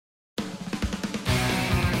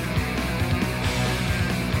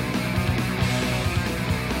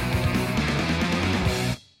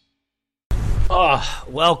Oh,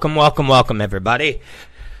 welcome, everybody,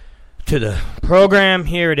 to the program.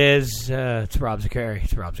 Here it is. It's Rob Zakari.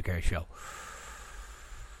 It's the Rob Zakari Show.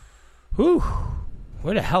 Whew.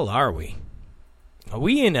 Where the hell are we? Are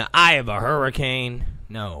we in the eye of a hurricane?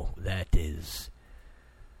 No, that is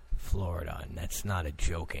Florida, and that's not a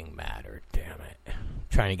joking matter. Damn it. I'm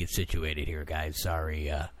trying to get situated here, guys. Sorry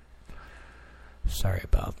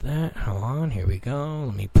about that. Hold on, here we go.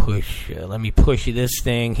 Let me push this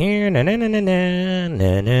thing here. Na na na na na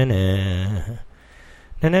na na na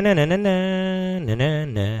na na na na na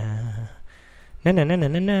na na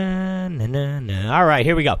na na na na. All right,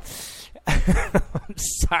 here we go. I'm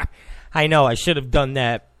sorry. I know I should have done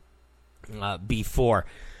that before.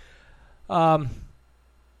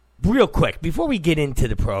 Real quick, before we get into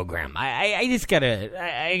the program, I just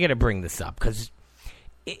gotta bring this up because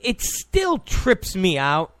it still trips me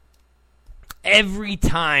out every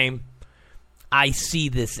time I see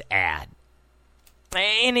this ad.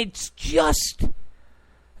 And it's just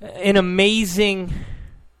an amazing...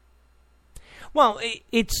 Well,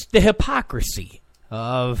 it's the hypocrisy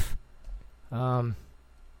of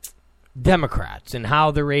Democrats and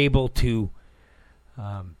how they're able to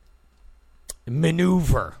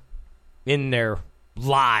maneuver in their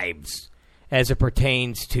lives as it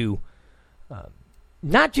pertains to...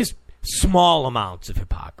 not just small amounts of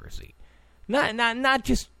hypocrisy. Not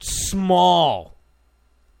just small,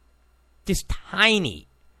 just tiny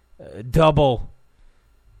double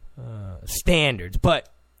standards, but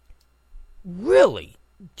really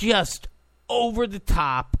just over the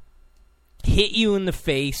top, hit you in the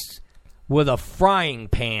face with a frying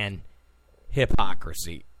pan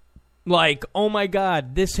hypocrisy. Like, oh my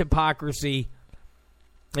God, this hypocrisy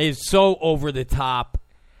is so over the top.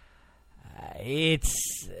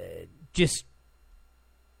 It's just,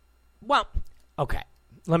 well, okay,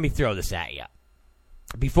 let me throw this at you.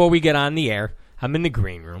 Before we get on the air, I'm in the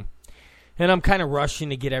green room, and I'm kind of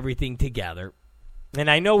rushing to get everything together. And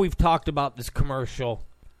I know we've talked about this commercial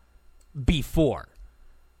before,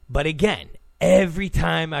 but again, every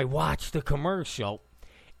time I watch the commercial,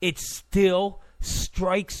 it still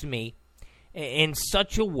strikes me in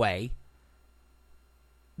such a way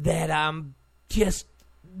that I'm just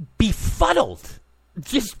befuddled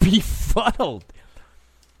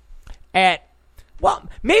at, well,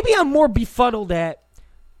 maybe I'm more befuddled at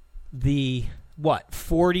the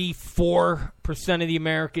 44% of the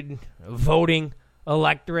American voting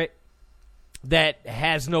electorate that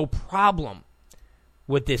has no problem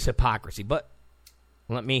with this hypocrisy. But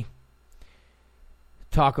let me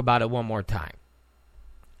talk about it one more time.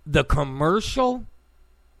 The commercial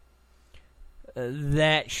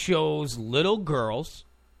that shows little girls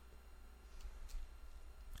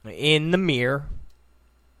in the mirror,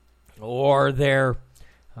 or they're,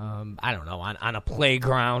 I don't know, on a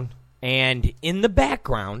playground, and in the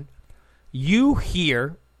background, you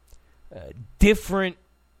hear different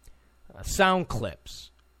sound clips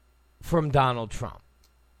from Donald Trump.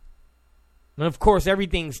 And of course,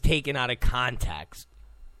 everything's taken out of context.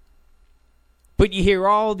 But you hear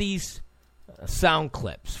all these sound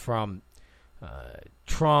clips from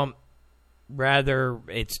Trump. Rather,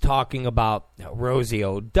 it's talking about Rosie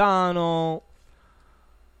O'Donnell,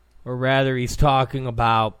 or rather, he's talking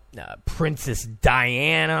about Princess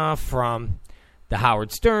Diana from the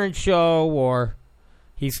Howard Stern Show, or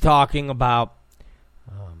he's talking about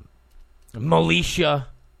Alicia.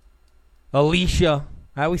 I always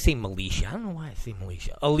say Militia. I don't know why I say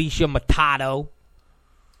Militia. Alicia Matado,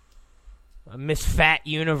 Miss Fat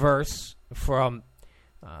Universe from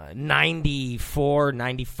 94,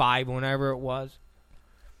 95, whenever it was.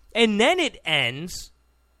 And then it ends,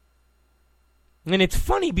 and it's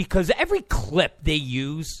funny because every clip they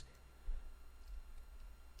use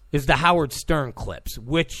is the Howard Stern clips,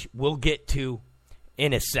 which we'll get to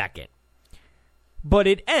in a second. But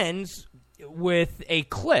it ends with a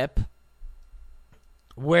clip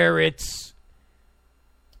where it's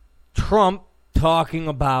Trump talking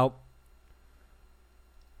about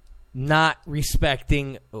not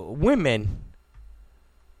respecting women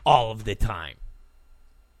all of the time.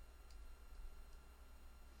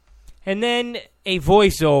 And then a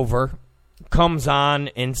voiceover comes on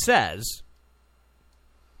and says,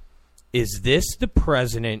 "Is this the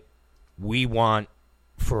president we want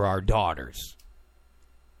for our daughters?"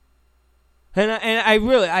 And I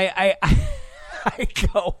really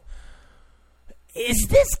go, is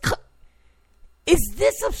this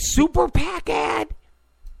a super PAC ad?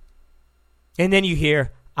 And then you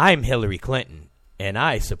hear, "I'm Hillary Clinton, and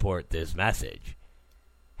I support this message."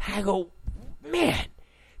 And I go, man,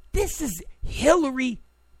 this is Hillary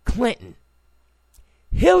Clinton.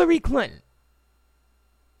 Hillary Clinton.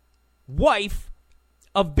 wife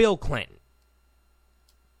of Bill Clinton.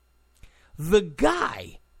 The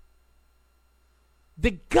guy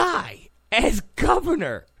as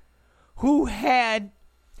governor who had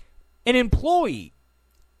an employee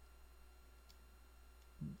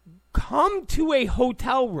come to a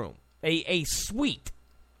hotel room, a suite,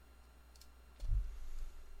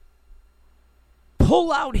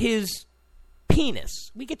 pull out his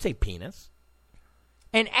penis, we could say penis,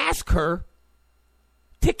 and ask her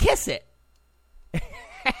to kiss it.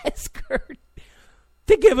 Ask her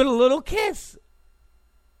to give it a little kiss.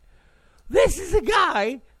 This is a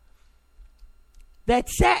guy that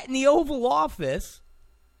sat in the Oval Office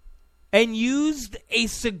and used a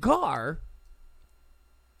cigar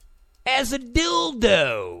as a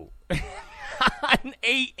dildo on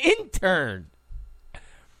a intern.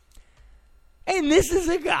 And this is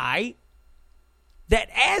a guy that,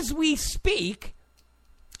 as we speak,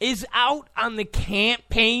 is out on the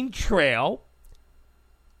campaign trail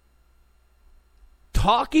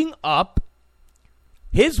talking up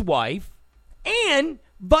his wife and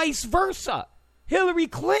vice versa. Hillary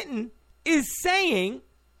Clinton is saying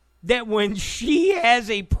that when she has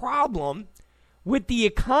a problem with the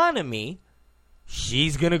economy,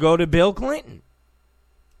 she's going to go to Bill Clinton.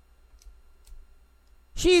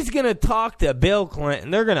 She's going to talk to Bill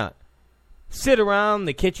Clinton. They're going to sit around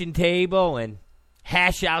the kitchen table and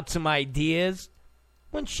hash out some ideas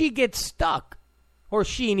when she gets stuck or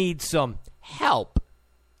she needs some help.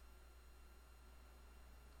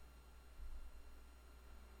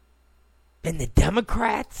 And the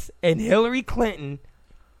Democrats and Hillary Clinton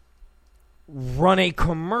run a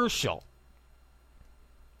commercial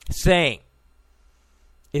saying,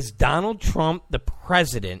 is Donald Trump the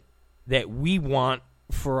president that we want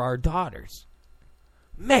for our daughters?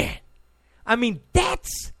 Man, I mean,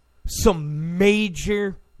 that's some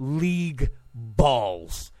major league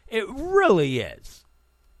balls. It really is.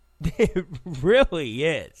 It really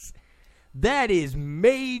is. That is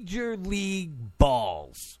major league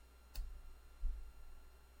balls.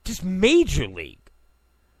 Just major league.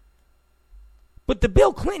 But the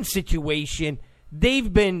Bill Clinton situation,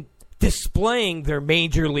 they've been displaying their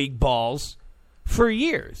major league balls for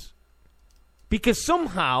years. Because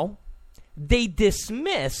somehow they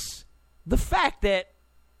dismiss the fact that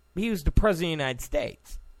he was the president of the United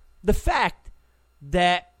States. The fact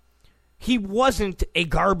that he wasn't a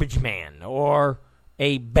garbage man or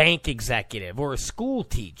a bank executive or a school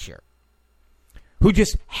teacher who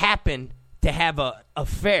just happened to have an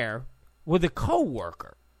affair with a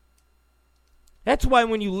coworker. That's why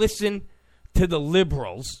when you listen to the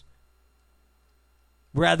liberals,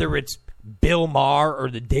 whether it's Bill Maher or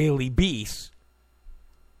the Daily Beast,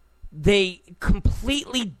 they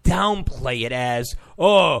completely downplay it as,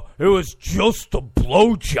 oh, it was just a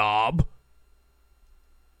blowjob.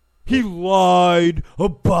 He lied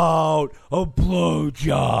about a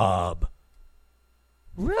blowjob.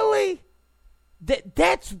 Really?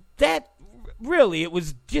 That's really, it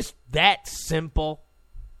was just that simple.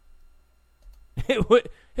 It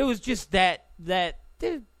was just that.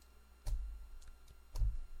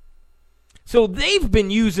 So they've been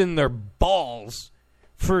using their balls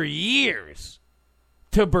for years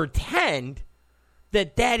to pretend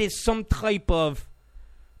that that is some type of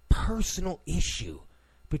personal issue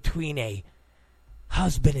between a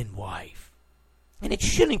husband and wife. And it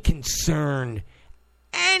shouldn't concern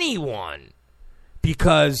anyone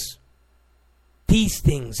because these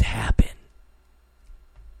things happen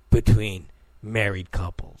between married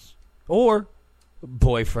couples or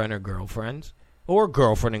boyfriend or girlfriends or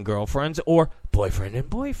girlfriend and girlfriends or boyfriend and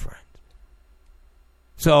boyfriend.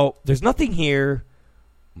 So there's nothing here.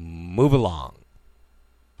 Move along.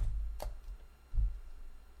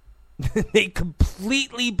 They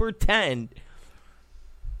completely pretend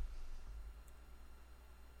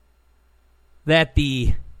that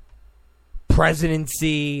the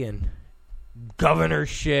presidency and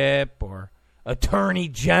governorship or attorney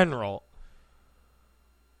general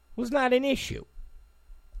was not an issue.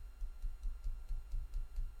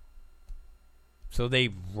 So they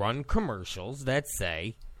run commercials that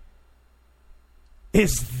say,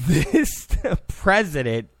 is this the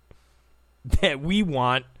president that we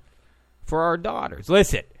want for our daughters?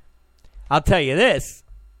 Listen, I'll tell you this.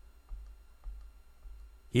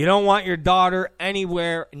 You don't want your daughter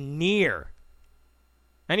anywhere near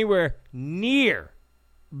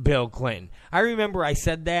Bill Clinton. I remember I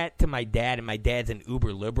said that to my dad, and my dad's an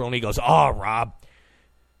uber liberal, and he goes, oh, Rob,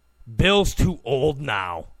 Bill's too old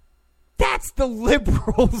now. That's the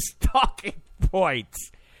liberals' talking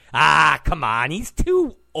points. Ah, come on, he's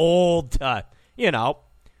too old to,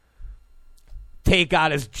 take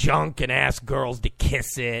out his junk and ask girls to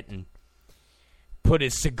kiss it and put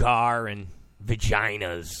his cigar in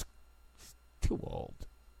vaginas. Too old.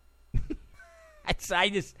 I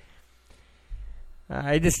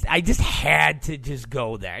just had to just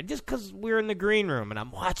go there. Just because we're in the green room and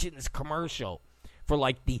I'm watching this commercial for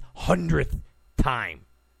like the 100th time.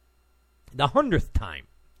 The 100th time.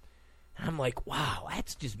 And I'm like, wow,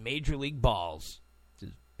 that's just Major League balls.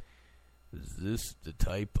 Is this the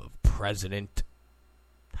type of president?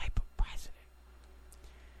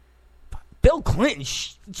 Bill Clinton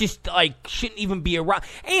just, shouldn't even be around.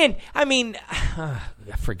 And, I mean,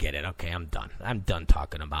 forget it. Okay, I'm done. I'm done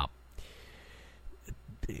talking about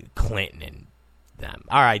Clinton and them.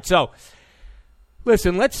 All right, so,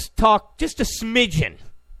 listen, let's talk just a smidgen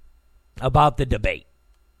about the debate.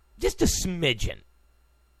 Just a smidgen.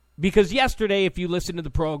 Because yesterday, if you listened to the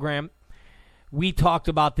program, we talked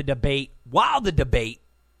about the debate while the debate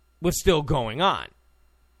was still going on.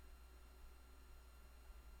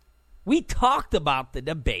 We talked about the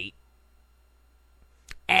debate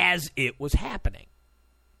as it was happening.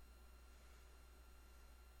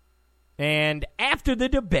 And after the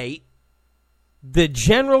debate, the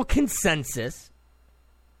general consensus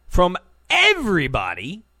from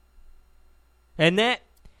everybody, and that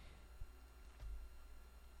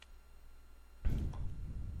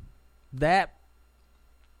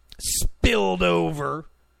spilled over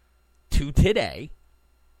to today.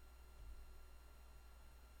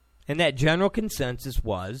 And that general consensus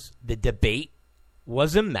was the debate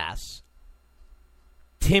was a mess.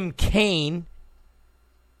 Tim Kaine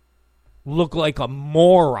looked like a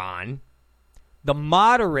moron. The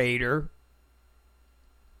moderator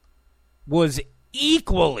was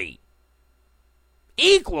equally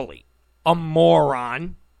a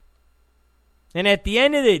moron. And at the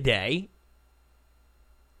end of the day,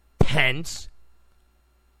 Pence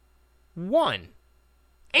won.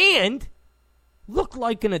 And looked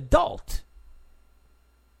like an adult.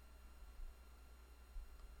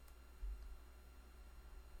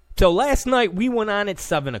 So last night we went on at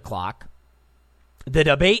 7 o'clock. The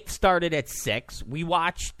debate started at 6. We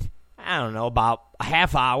watched, I don't know, about a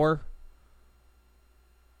half hour.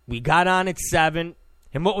 We got on at 7.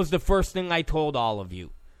 And what was the first thing I told all of you?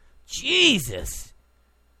 Jesus,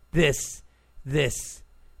 this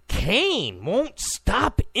Kaine won't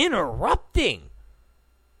stop interrupting.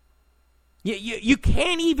 You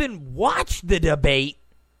can't even watch the debate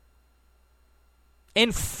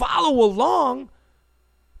and follow along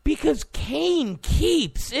because Kaine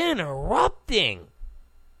keeps interrupting.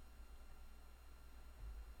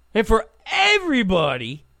 And for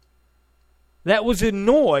everybody that was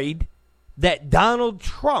annoyed that Donald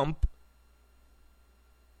Trump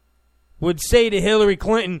would say to Hillary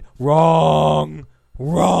Clinton, wrong.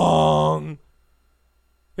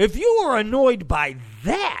 If you were annoyed by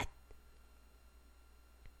that,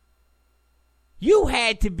 you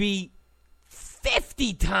had to be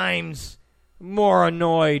 50 times more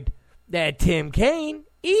annoyed that Tim Kaine,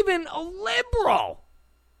 even a liberal,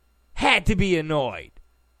 had to be annoyed.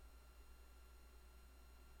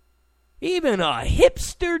 Even a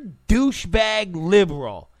hipster douchebag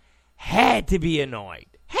liberal had to be annoyed.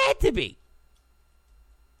 Had to be.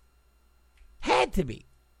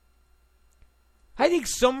 I think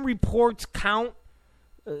some reports count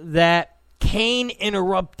that Kaine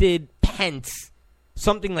interrupted Pence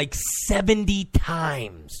something like 70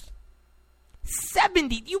 times.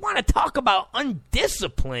 70. You want to talk about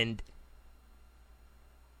undisciplined?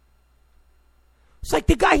 It's like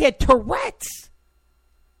the guy had Tourette's.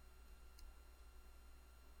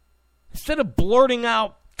 Instead of blurting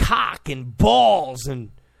out cock and balls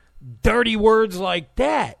and dirty words like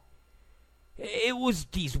that, it was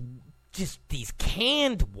these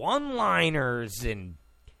canned one-liners and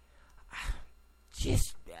it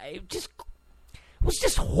was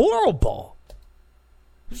just horrible.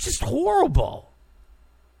 It was just horrible.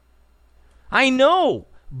 I know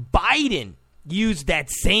Biden used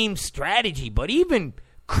that same strategy, but even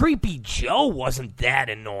Creepy Joe wasn't that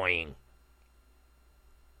annoying.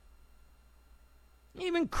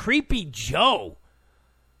 Even Creepy Joe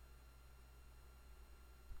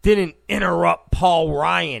didn't interrupt Paul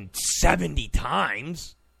Ryan 70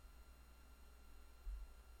 times.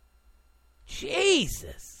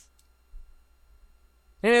 Jesus.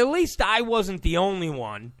 And at least I wasn't the only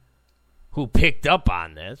one who picked up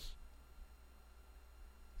on this.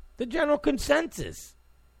 The general consensus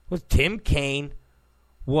was Tim Kaine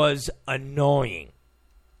was annoying.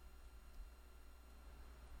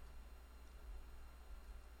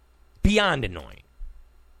 Beyond annoying.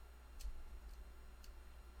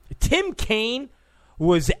 Tim Kaine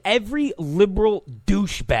was every liberal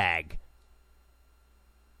douchebag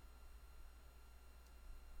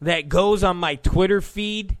that goes on my Twitter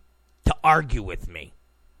feed to argue with me.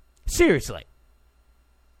 Seriously.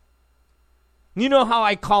 You know how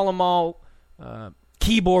I call them all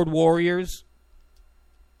keyboard warriors?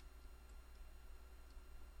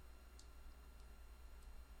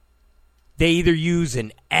 They either use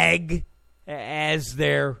an egg as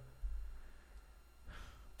their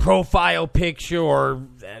profile picture or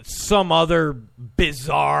some other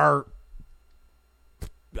bizarre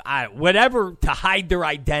whatever to hide their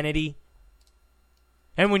identity.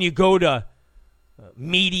 And when you go to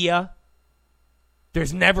media,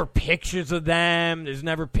 there's never pictures of them. There's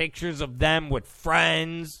never pictures of them with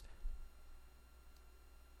friends.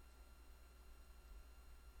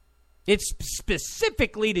 It's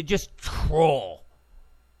specifically to just troll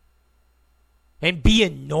and be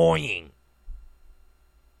annoying.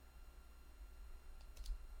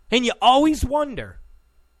 And you always wonder,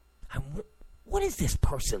 what does this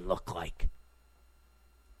person look like?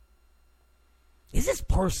 Is this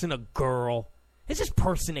person a girl? Is this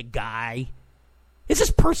person a guy? Is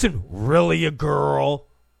this person really a girl?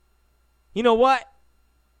 You know what?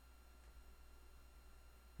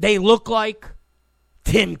 They look like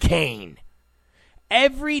Tim Kaine.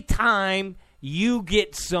 Every time you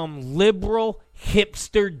get some liberal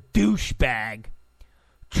hipster douchebag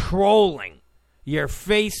trolling your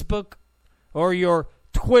Facebook or your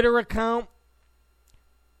Twitter account,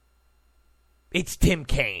 it's Tim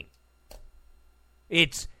Kaine.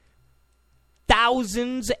 It's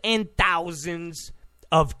thousands and thousands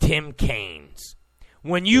of Tim Kaines.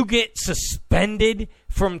 When you get suspended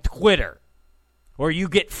from Twitter or you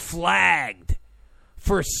get flagged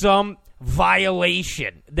for some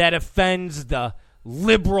violation that offends the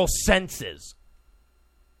liberal senses,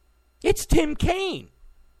 it's Tim Kaine.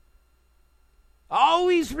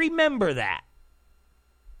 Always remember that.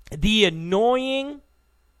 The annoying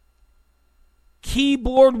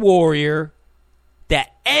keyboard warrior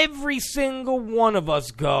that every single one of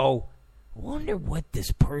us go, wonder what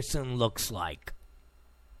this person looks like.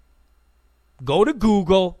 Go to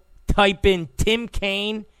Google, type in Tim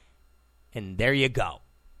Kaine, and there you go.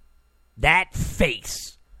 That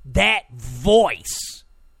face, that voice,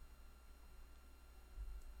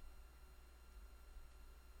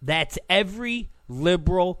 that's every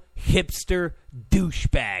liberal hipster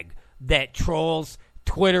douchebag that trolls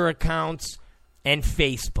Twitter accounts and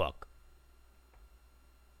Facebook.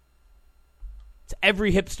 It's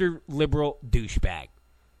every hipster liberal douchebag.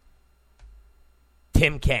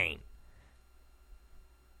 Tim Kaine.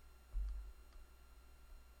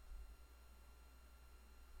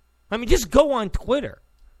 I mean, just go on Twitter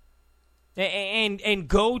and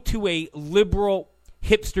go to a liberal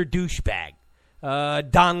hipster douchebag.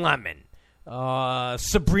 Don Lemon.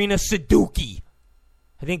 Sabrina Sadduki.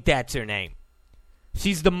 I think that's her name.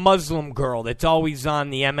 She's the Muslim girl that's always on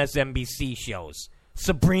the MSNBC shows.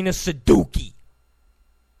 Sabrina Sadduki.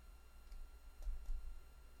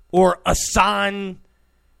 Or Asan,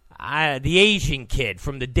 the Asian kid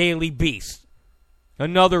from the Daily Beast.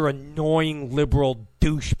 Another annoying liberal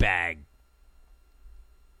douchebag.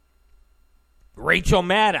 Rachel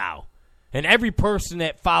Maddow. And every person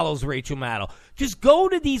that follows Rachel Maddow. Just go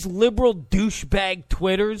to these liberal douchebag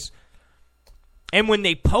Twitters, and when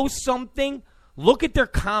they post something, look at their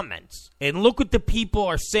comments. And look what the people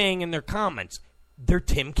are saying in their comments. They're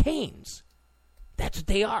Tim Kaines. That's what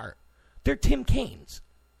they are. They're Tim Kaines.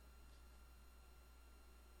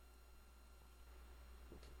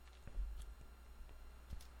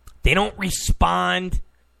 They don't respond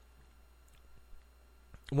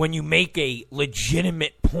when you make a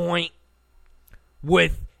legitimate point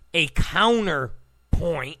with a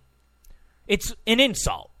counterpoint. It's an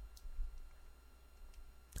insult.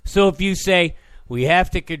 So if you say, we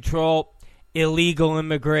have to control illegal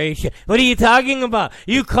immigration, what are you talking about?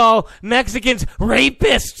 You call Mexicans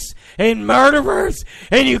rapists and murderers,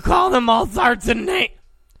 and you call them all sorts of names.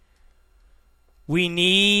 We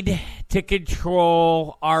need to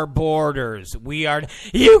control our borders.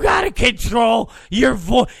 You got to control your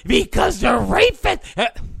voice because they're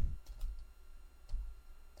rapists.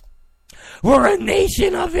 We're a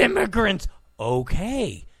nation of immigrants.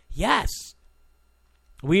 Okay, yes.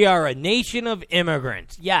 We are a nation of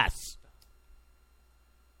immigrants, yes.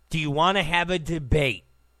 Do you want to have a debate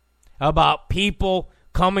about people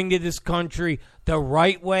coming to this country the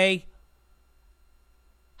right way?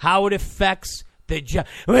 How it affects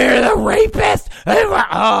we're the rapists.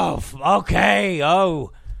 Oh, okay.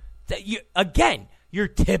 Oh, again, your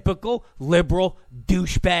typical liberal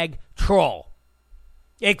douchebag troll.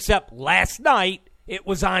 Except last night, it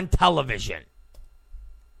was on television.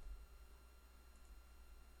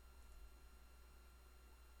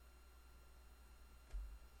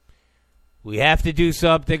 We have to do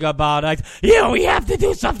something about ISIS. Yeah, we have to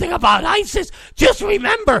do something about ISIS. Just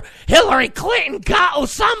remember, Hillary Clinton got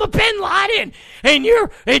Osama bin Laden,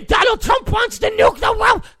 and Donald Trump wants to nuke the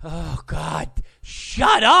world. Oh, God.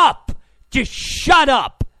 Shut up. Just shut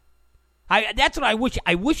up. That's what I wish.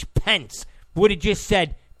 I wish Pence would have just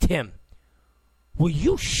said, Tim, will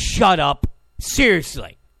you shut up?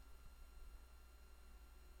 Seriously.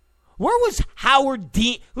 Where was Howard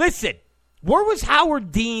Dean? Listen, where was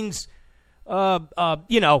Howard Dean's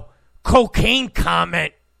cocaine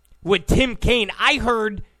comment with Tim Kaine? I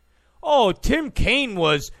heard, Tim Kaine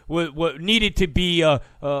was needed to be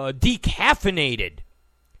decaffeinated.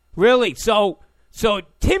 Really? So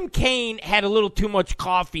Tim Kaine had a little too much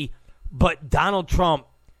coffee, but Donald Trump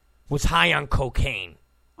was high on cocaine.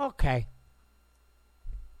 Okay.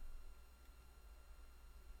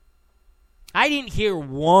 I didn't hear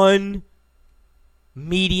one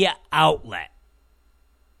media outlet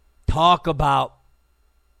talk about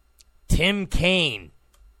Tim Kaine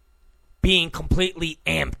being completely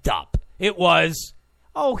amped up. It was,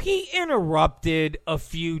 he interrupted a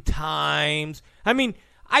few times. I mean,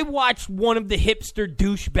 I watched one of the hipster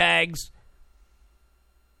douchebags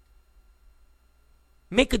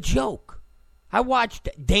make a joke. I watched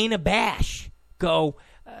Dana Bash go,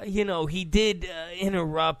 he did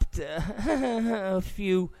interrupt a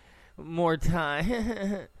few more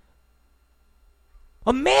times.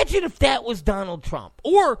 Imagine if that was Donald Trump.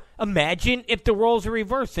 Or imagine if the roles are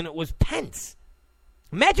reversed and it was Pence.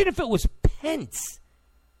 Imagine if it was Pence.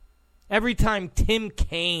 Every time Tim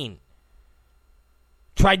Kaine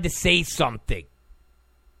tried to say something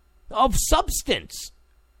of substance,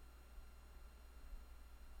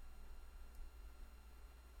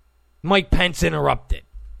 Mike Pence interrupted.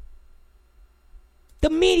 The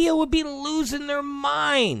media would be losing their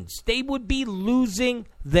minds. They would be losing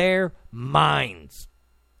their minds.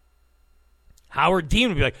 Howard Dean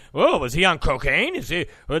would be like, was he on cocaine? Is he?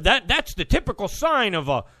 That's the typical sign of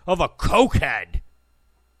a cokehead.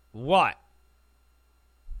 What?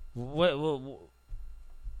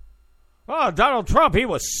 Donald Trump, he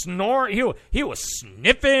was snoring, he was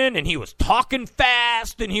sniffing, and he was talking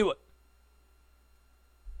fast, and he was...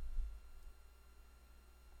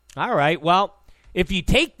 All right, well, if you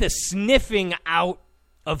take the sniffing out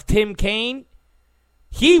of Tim Kaine,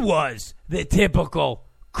 he was the typical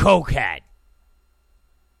cokehead.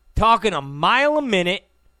 Talking a mile a minute,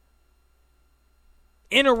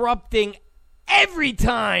 interrupting every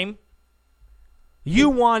time you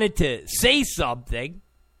wanted to say something,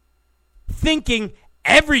 thinking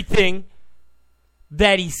everything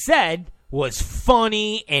that he said was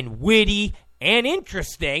funny and witty and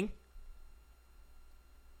interesting,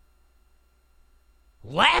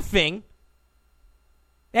 laughing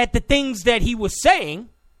at the things that he was saying.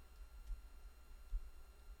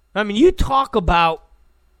 I mean, you talk about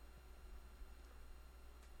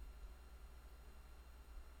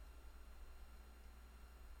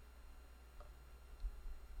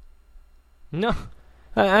no,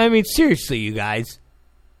 I mean, seriously, you guys,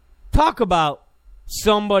 talk about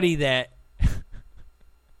somebody that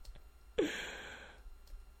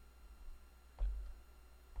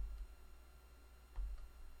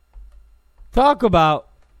talk about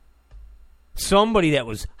somebody that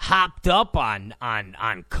was hopped up on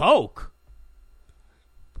coke.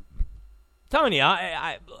 I'm telling you,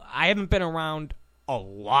 I haven't been around a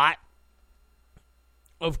lot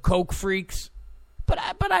of coke freaks, but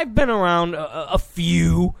I've been around a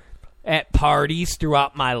few at parties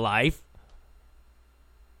throughout my life.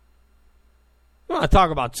 I want to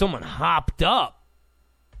talk about someone hopped up.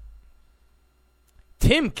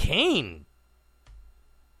 Tim Kaine.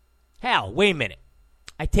 Hell, wait a minute.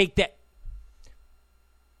 I take that.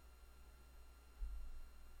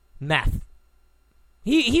 Meth.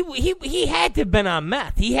 He had to have been on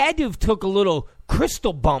meth. He had to have took a little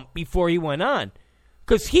crystal bump before he went on.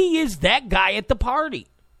 Because he is that guy at the party.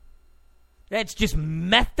 That's just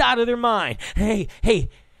methed out of their mind. Hey.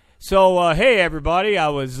 So, hey, everybody. I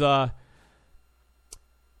was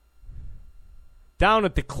down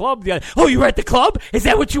at the club the other... Oh, you were at the club? Is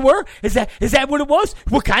that what you were? Is that what it was?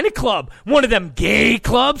 What kind of club? One of them gay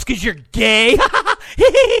clubs? Because you're gay?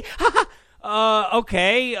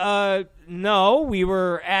 Okay. No, we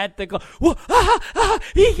were at the club.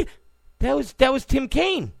 That was Tim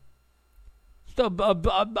Kaine.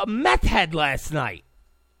 A meth head last night.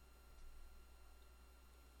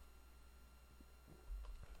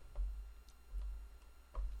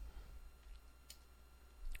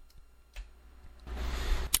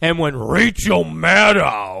 And when Rachel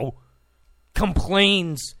Maddow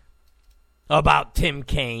complains about Tim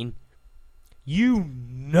Kaine, you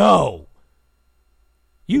know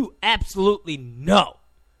You absolutely know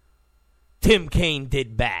Tim Kaine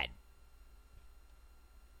did bad.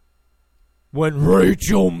 When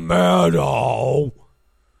Rachel Maddow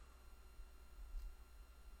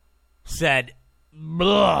said,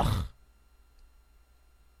 "Blech."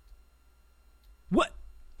 What?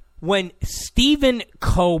 When Stephen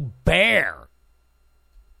Colbert,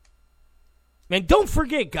 and don't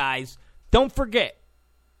forget, guys, don't forget,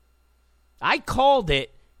 I called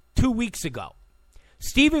it 2 weeks ago.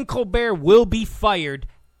 Stephen Colbert will be fired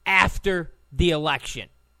after the election.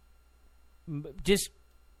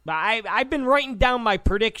 I've been writing down my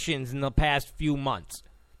predictions in the past few months.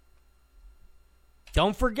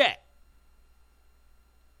 Don't forget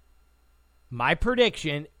my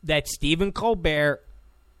prediction that Stephen Colbert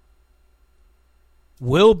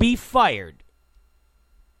will be fired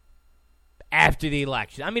after the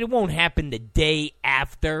election. I mean, it won't happen the day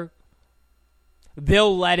after.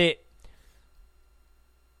 They'll let it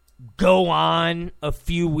go on a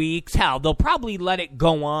few weeks. Hell, they'll probably let it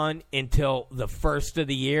go on until the first of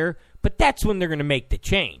the year, but that's when they're going to make the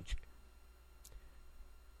change.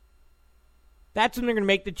 That's when they're going to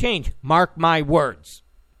make the change. Mark my words.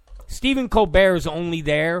 Stephen Colbert is only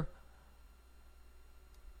there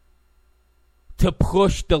to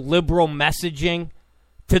push the liberal messaging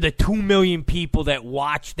to the 2 million people that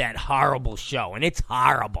watch that horrible show, and it's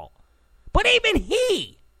horrible. But even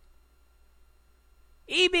he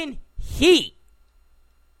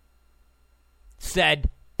said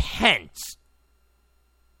Pence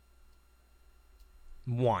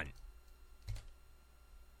won.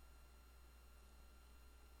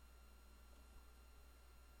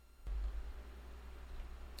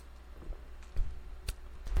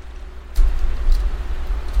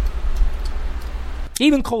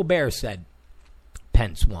 Even Colbert said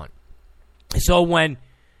Pence won. So when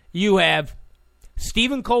you have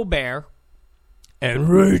Stephen Colbert and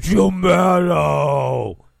Rachel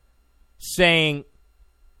Maddow saying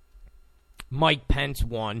Mike Pence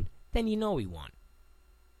won, then you know he won.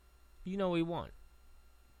 You know he won.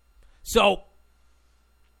 So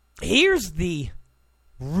here's the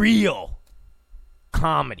real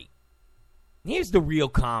comedy. Here's the real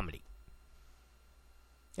comedy.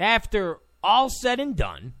 After all said and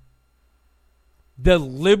done, the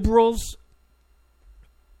liberals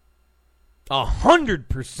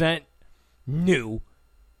 100% knew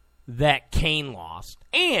that Kaine lost,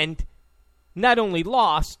 and not only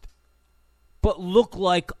lost, but looked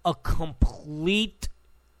like a complete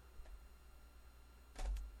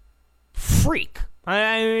freak.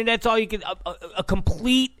 I mean, that's all you can, a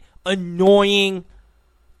complete annoying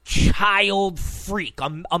child freak,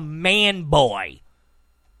 a man boy,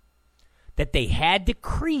 that they had to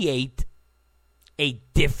create a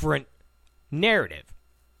different narrative.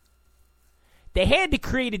 They had to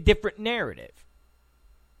create a different narrative.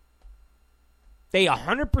 They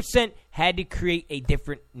 100% had to create a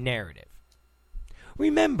different narrative.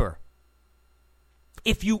 Remember,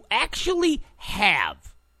 if you actually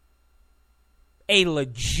have a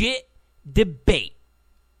legit debate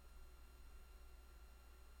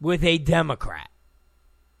with a Democrat,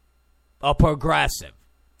 a progressive,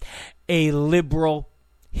 a liberal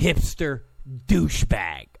hipster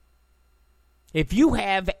douchebag, if you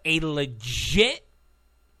have a legit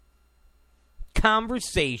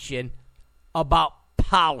conversation about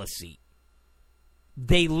policy,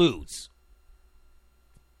 they lose.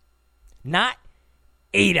 Not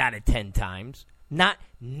 8 out of 10 times, not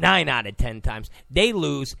 9 out of 10 times. They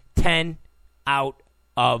lose 10 out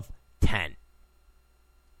of 10.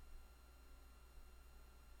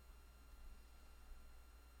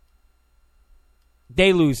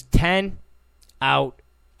 They lose 10 out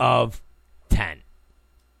of 10.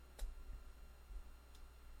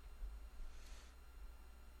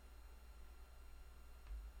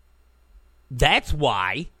 That's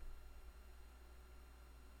why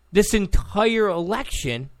this entire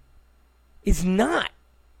election is not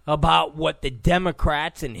about what the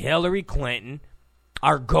Democrats and Hillary Clinton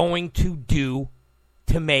are going to do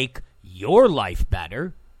to make your life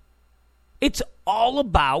better. It's all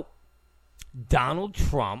about Donald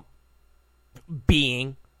Trump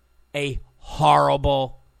being a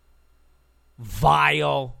horrible,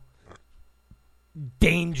 vile,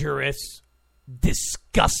 dangerous,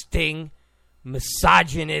 disgusting,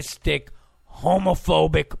 misogynistic,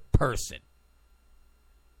 homophobic person.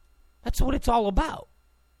 That's what it's all about.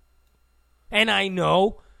 And I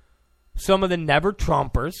know some of the never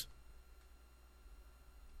Trumpers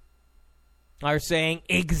are saying,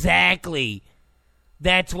 exactly,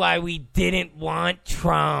 that's why we didn't want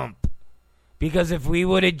Trump. Because if we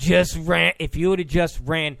would have just ran, who? If you would have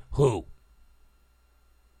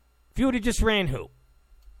just ran who?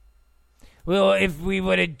 Well, if we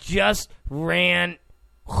would have just ran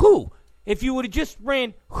who? If you would have just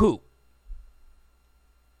ran who?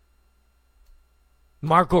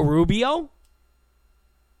 Marco Rubio?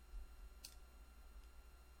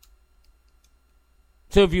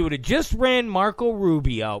 So if you would have just ran Marco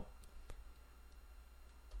Rubio,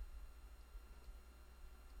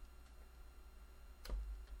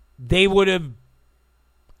 they would have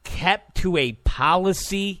kept to a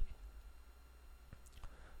policy-driven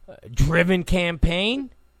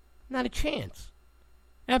campaign? Not a chance.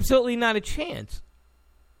 Absolutely not a chance.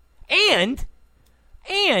 And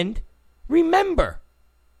remember,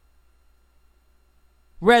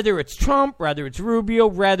 whether it's Trump, whether it's Rubio,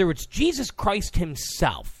 whether it's Jesus Christ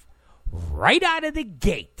himself, right out of the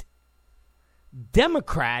gate,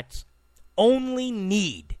 Democrats only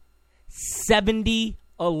need 70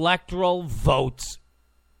 electoral votes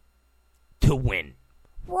to win.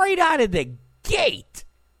 Right out of the gate,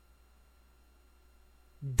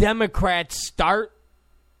 Democrats start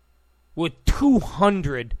with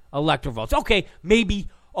 200 electoral votes. Okay, maybe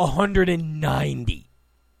 190.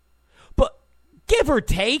 But give or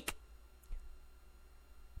take,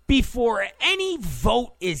 before any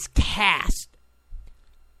vote is cast,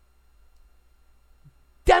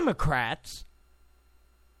 Democrats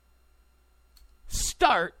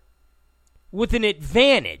start with an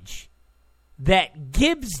advantage that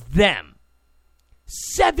gives them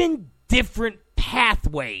 7 different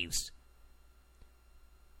pathways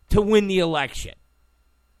to win the election.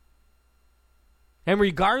 And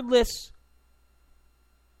regardless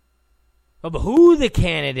of who the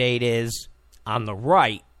candidate is on the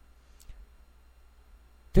right,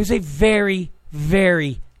 there's a very,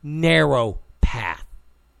 very narrow path.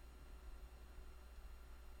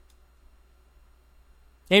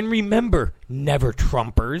 And remember, never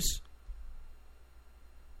Trumpers,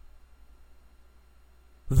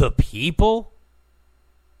 the people,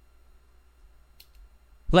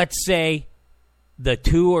 let's say the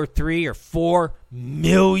 2 or 3 or 4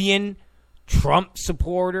 million Trump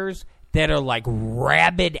supporters that are like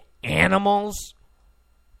rabid animals,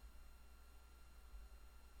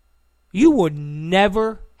 you would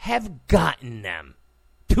never have gotten them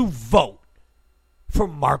to vote for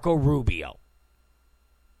Marco Rubio.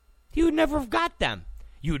 You would never have got them.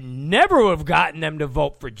 You would never have gotten them to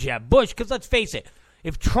vote for Jeb Bush, because let's face it,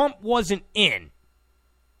 if Trump wasn't in,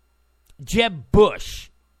 Jeb Bush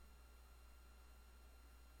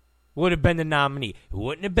would have been the nominee. It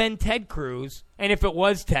wouldn't have been Ted Cruz, and if it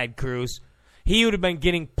was Ted Cruz, he would have been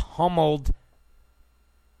getting pummeled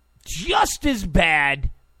just as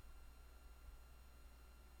bad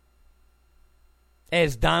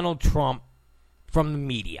as Donald Trump from the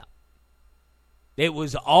media. It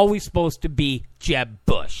was always supposed to be Jeb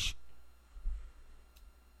Bush.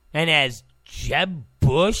 And as Jeb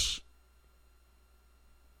Bush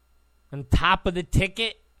on top of the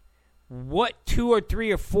ticket, what 2 or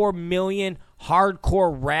 3 or 4 million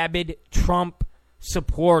hardcore rabid Trump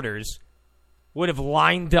supporters would have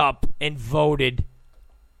lined up and voted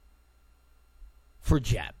for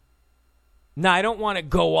Jeb? Now, I don't want to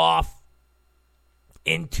go off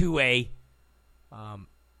into a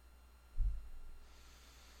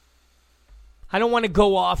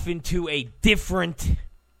different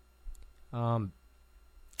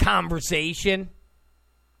conversation,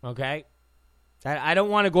 okay? I don't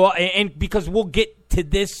want to go, and because we'll get to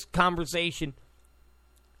this conversation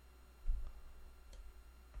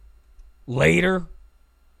later.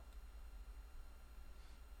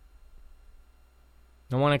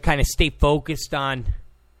 I want to kind of stay focused on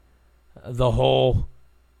the whole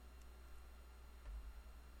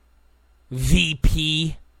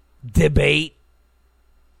VP debate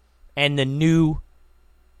and the new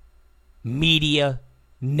media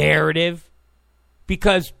narrative,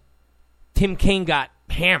 because Tim Kaine got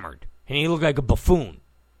hammered and he looked like a buffoon.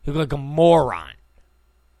 He looked like a moron.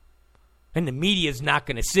 And the media's not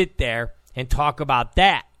going to sit there and talk about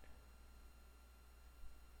that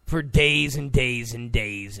for days and days and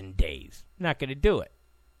days and days. Not going to do it.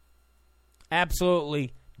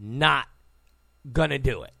 Absolutely not going to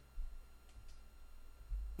do it.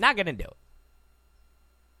 Not going to do it.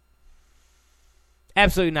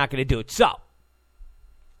 Absolutely not going to do it. So,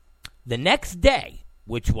 the next day,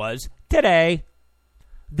 which was today,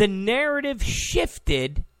 the narrative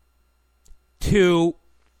shifted to,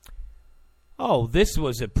 oh, this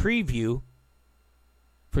was a preview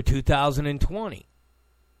for 2020.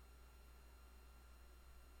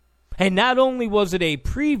 And not only was it a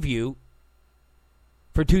preview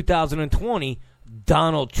for 2020,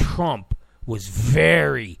 Donald Trump was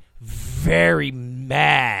very, very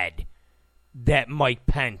mad that Mike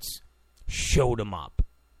Pence showed him up.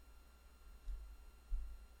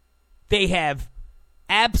 They have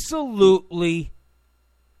absolutely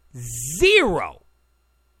zero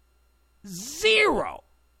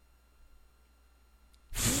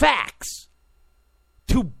facts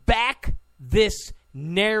to back this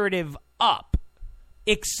narrative up,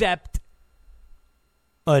 except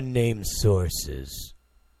unnamed sources.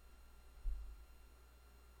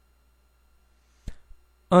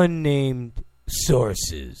 Unnamed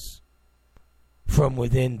sources from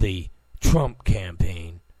within the Trump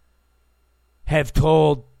campaign have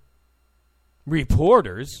told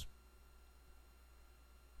reporters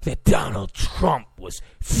that Donald Trump was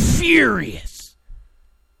furious.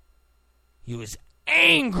 He was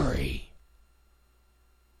angry.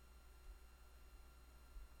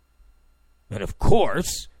 And of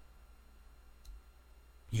course,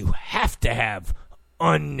 you have to have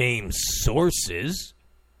unnamed sources,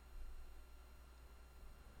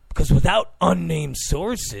 because without unnamed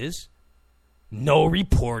sources, no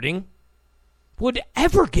reporting would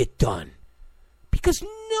ever get done, because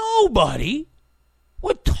nobody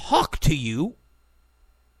would talk to you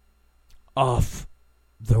off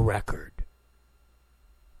the record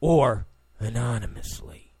or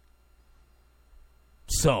anonymously.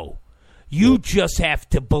 So, you just have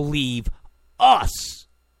to believe us,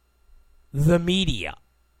 the media.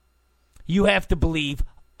 You have to believe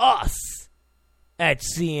us at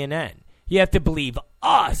CNN. You have to believe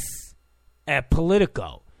us at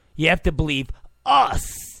Politico. You have to believe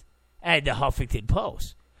us at the Huffington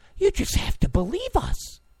Post. You just have to believe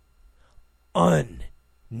us.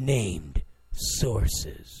 Unnamed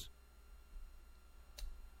sources.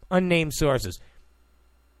 Unnamed sources.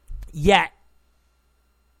 Yet,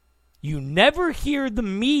 you never hear the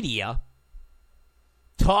media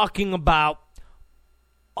talking about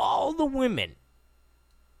all the women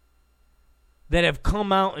that have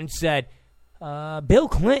come out and said, Bill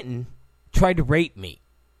Clinton tried to rape me.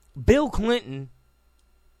 Bill Clinton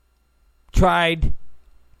tried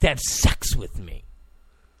to have sex with me.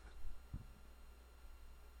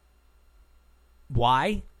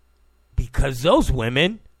 Why? Because those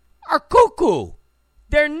women are cuckoo.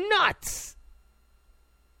 They're nuts.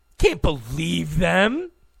 Can't believe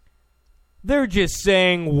them. They're just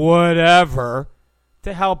saying whatever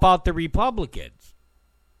to help out the Republicans.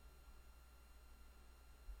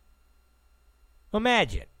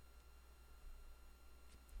 Imagine.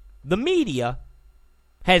 The media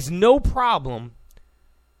has no problem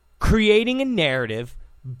creating a narrative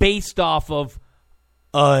based off of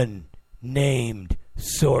unnamed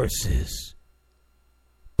sources.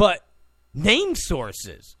 But named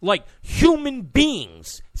sources, like human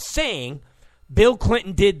beings saying Bill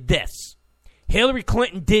Clinton did this, Hillary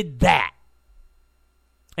Clinton did that,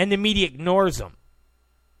 and the media ignores them.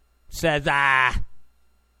 Says,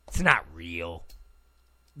 it's not real.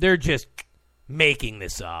 They're just making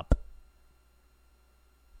this up.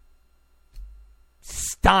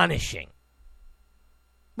 Astonishing.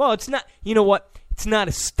 Well, it's not, you know what? It's not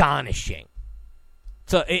astonishing.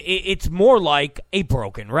 So it's more like a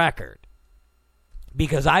broken record.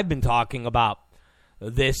 Because I've been talking about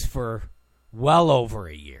this for well over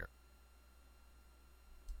a year.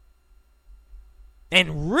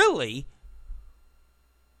 And really,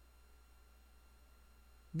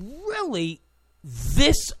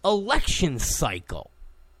 this election cycle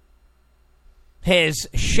has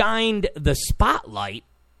shined the spotlight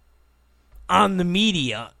on the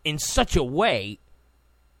media in such a way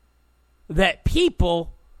that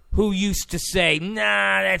people who used to say,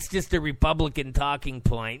 nah, that's just a Republican talking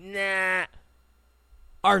point, nah,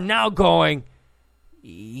 are now going,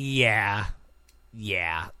 yeah,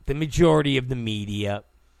 the majority of the media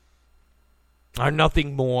are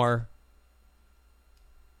nothing more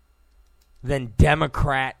than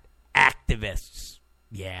Democrat activists.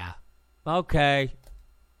 Yeah. Okay.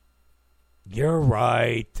 You're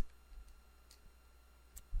right.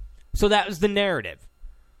 So that was the narrative.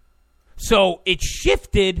 So it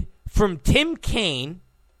shifted from Tim Kaine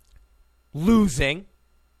losing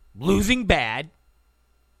bad,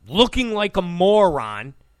 looking like a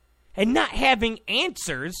moron, and not having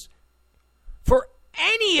answers for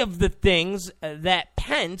any of the things that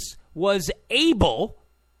Pence was able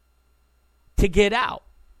to get out.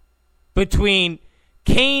 Between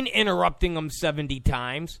Kaine interrupting him 70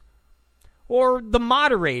 times, or the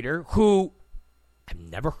moderator who I've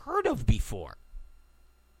never heard of before.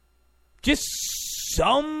 Just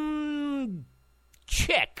some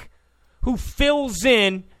chick who fills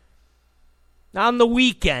in on the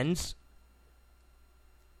weekends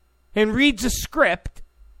and reads a script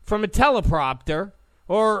from a teleprompter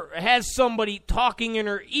or has somebody talking in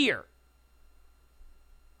her ear.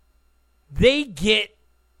 They get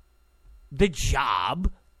the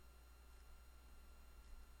job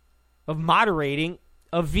of moderating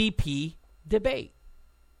a VP debate.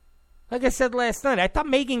 Like I said last night, I thought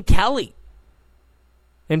Megyn Kelly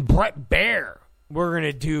and Brett Baer were going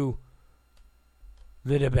to do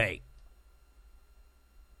the debate.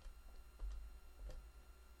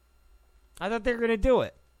 I thought they were going to do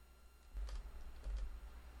it.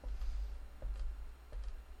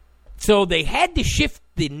 So they had to shift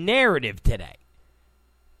the narrative today.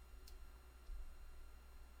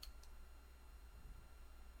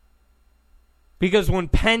 Because when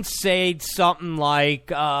Pence said something like,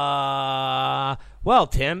 well,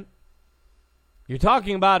 Tim, you're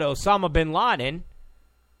talking about Osama bin Laden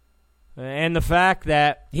and the fact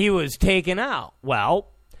that he was taken out. Well,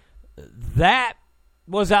 that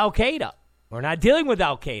was Al-Qaeda. We're not dealing with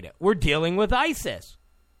Al-Qaeda. We're dealing with ISIS.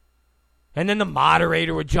 And then the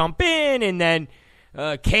moderator would jump in, and then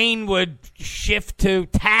KAINE would shift to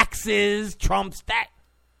taxes, Trump's that.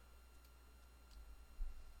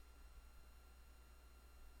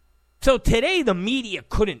 So today the media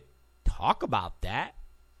couldn't talk about that.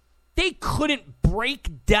 They couldn't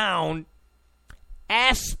break down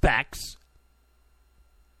aspects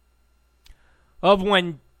of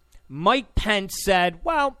when Mike Pence said,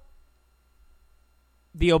 well,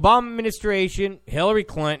 the Obama administration, Hillary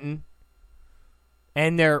Clinton,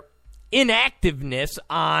 and their inactiveness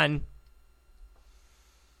on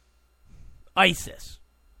ISIS.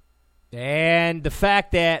 And the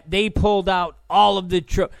fact that they pulled out all of the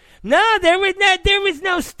troops. No, there was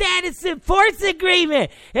no status of force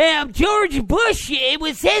agreement. George Bush, it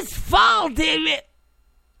was his fault. And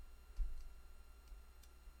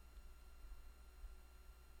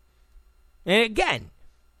again,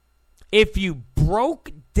 if you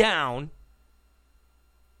broke down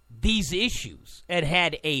these issues and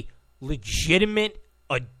had a legitimate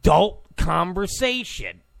adult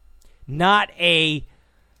conversation, not a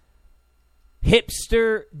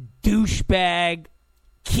hipster douchebag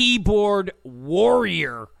keyboard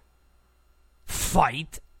warrior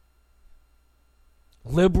fight,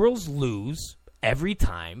 liberals lose every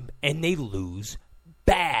time, and they lose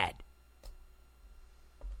bad.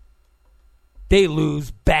 They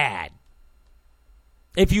lose bad.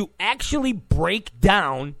 If you actually break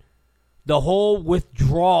down the whole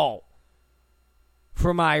withdrawal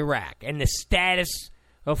from Iraq and the status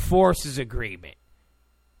of forces agreement,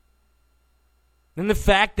 and the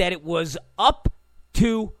fact that it was up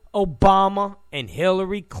to Obama and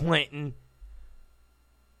Hillary Clinton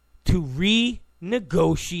to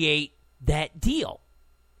renegotiate that deal.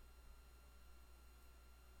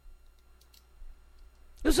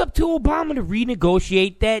 It was up to Obama to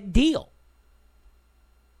renegotiate that deal.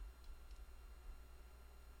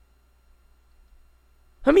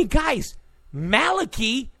 I mean, guys,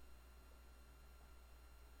 Maliki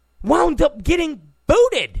wound up getting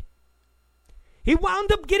booted. He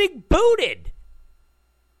wound up getting booted.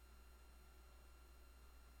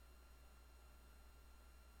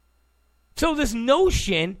 So this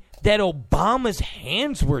notion that Obama's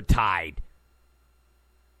hands were tied,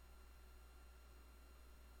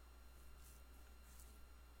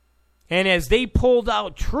 and as they pulled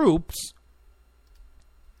out troops,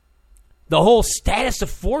 the whole status of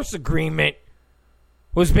force agreement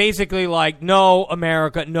was basically like, no,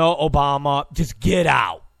 America, no, Obama, just get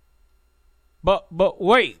out. But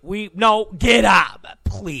wait, get out,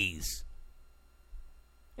 please.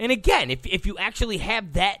 And again, if you actually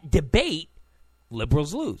have that debate,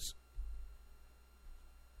 liberals lose.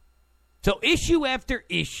 So issue after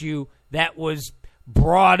issue that was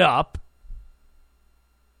brought up,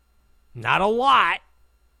 not a lot,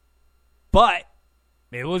 but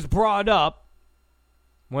it was brought up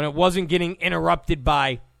when it wasn't getting interrupted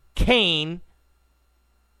by KAINE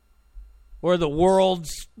or the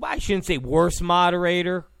world's, well, I shouldn't say worst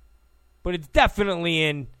moderator, but it's definitely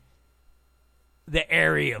in the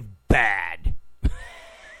area of bad.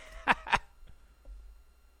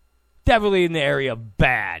 Definitely in the area of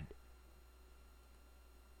bad.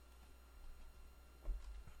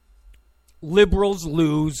 Liberals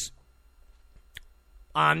lose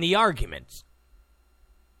on the arguments.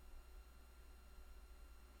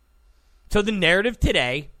 So the narrative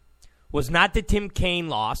today was not that Tim Kaine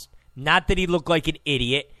lost, not that he looked like an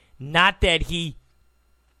idiot, not that he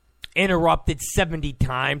interrupted 70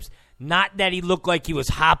 times, not that he looked like he was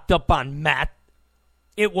hopped up on meth.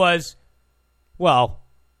 It was, well,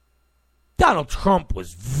 Donald Trump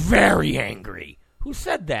was very angry. Who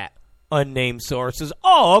said that? Unnamed sources.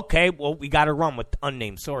 Oh, okay. Well, we got to run with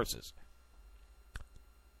unnamed sources.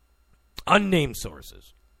 Unnamed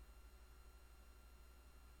sources.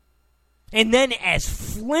 And then as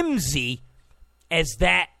flimsy as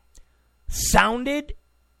that sounded,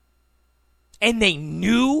 and they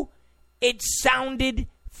knew it sounded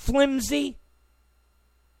flimsy.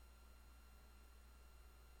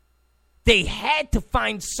 They had to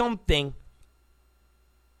find something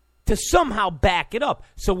to somehow back it up.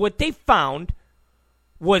 So what they found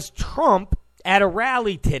was Trump at a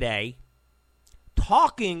rally today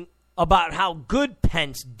talking about how good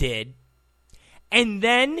Pence did, and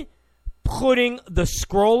then putting the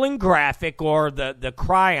scrolling graphic or the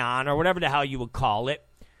cryon or whatever the hell you would call it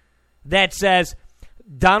that says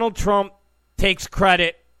Donald Trump takes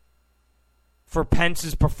credit for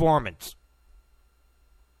Pence's performance.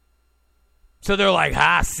 So they're like,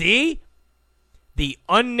 see? The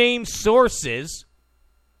unnamed sources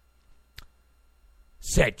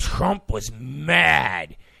said Trump was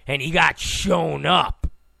mad and he got shown up.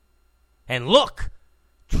 And look,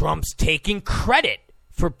 Trump's taking credit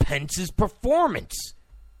for Pence's performance.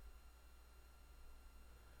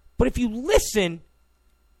 But if you listen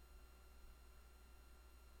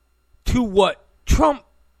to what Trump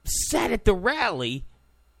said at the rally,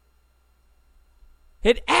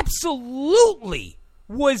 it absolutely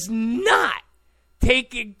was not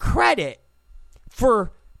taking credit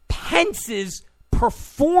for Pence's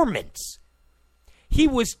performance. He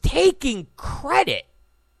was taking credit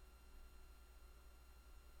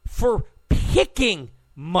for picking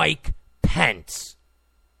Mike Pence.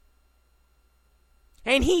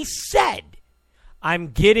 And he said,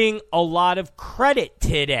 I'm getting a lot of credit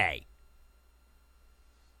today.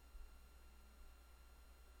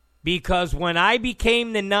 Because when I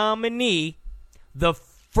became the nominee, the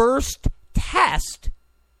first test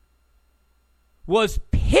was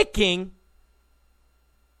picking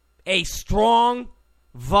a strong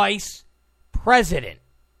vice president.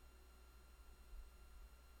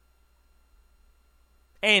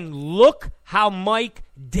 And look how Mike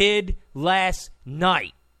did last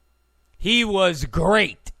night. He was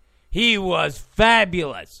great. He was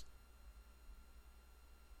fabulous.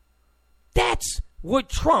 That's what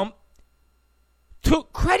Trump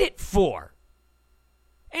took credit for.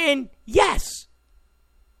 And yes,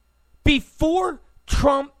 before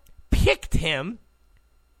Trump picked him,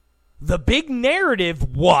 the big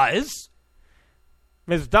narrative was,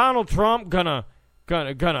 is Donald Trump gonna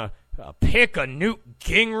pick a Newt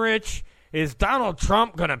Gingrich? Is Donald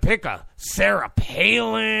Trump gonna pick a Sarah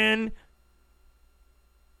Palin?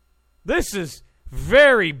 This is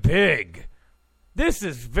very big. This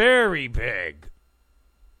is very big.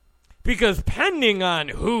 Because depending on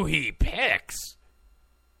who he picks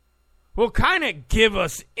will kind of give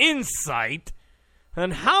us insight on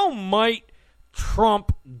how might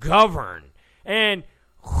Trump govern and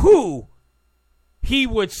who he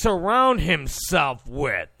would surround himself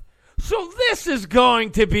with. So this is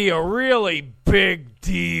going to be a really big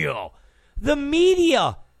deal. The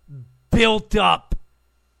media built up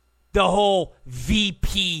the whole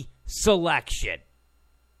VP selection.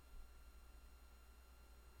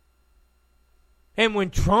 And when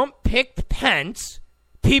Trump picked Pence,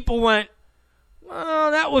 people went,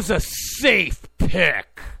 well, that was a safe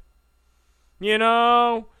pick. You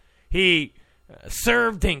know, he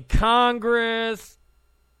served in Congress.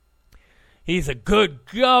 He's a good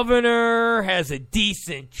governor, has a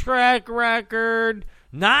decent track record,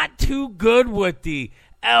 not too good with the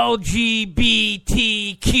LGBTQZVA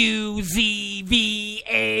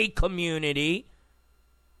community,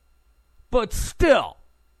 but still,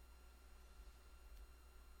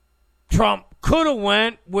 Trump could have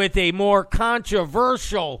went with a more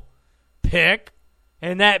controversial pick,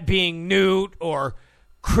 and that being Newt or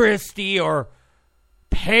Christie or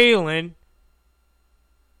Palin.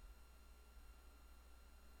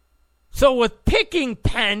 So with picking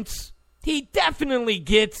Pence, he definitely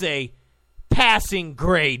gets a passing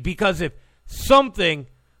grade, because if something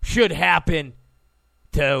should happen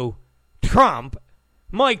to Trump,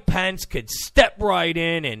 Mike Pence could step right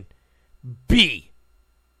in and be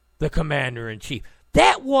the commander-in-chief.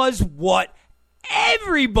 That was what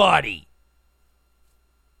everybody,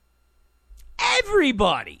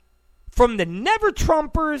 from the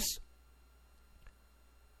Never-Trumpers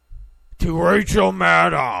to Rachel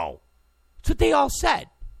Maddow, that's what they all said.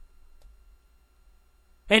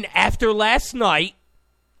 And after last night,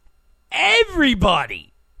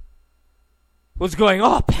 everybody was going,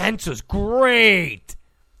 oh, Pence was great.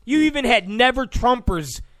 You even had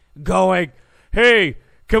Never-Trumpers going, hey,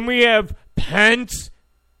 can we have Pence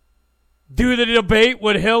do the debate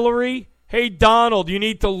with Hillary? Hey, Donald, you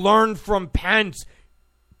need to learn from Pence.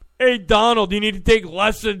 Hey, Donald, you need to take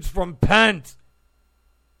lessons from Pence.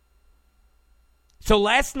 So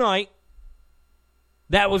last night,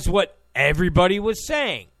 that was what everybody was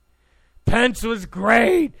saying. Pence was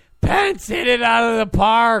great. Pence hit it out of the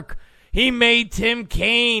park. He made Tim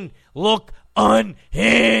Kaine look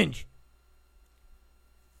unhinged.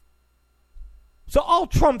 So all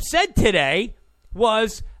Trump said today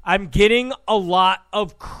was, I'm getting a lot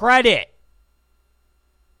of credit.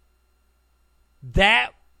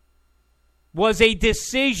 That was a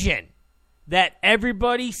decision that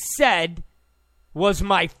everybody said was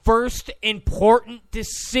my first important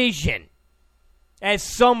decision as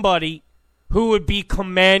somebody who would be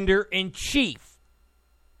commander-in-chief.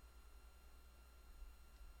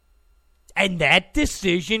 And that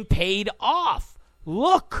decision paid off.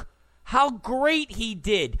 Look how great he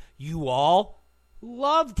did. You all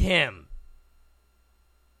loved him.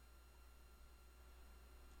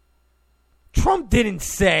 Trump didn't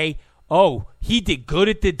say, oh, he did good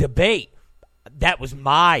at the debate. That was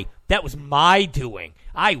my doing.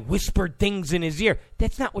 I whispered things in his ear.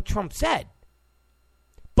 That's not what Trump said.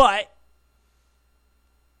 But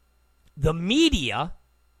the media,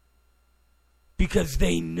 because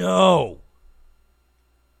they know,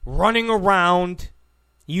 running around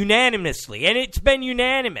unanimously, and it's been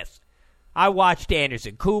unanimous. I watched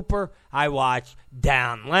Anderson Cooper. I watched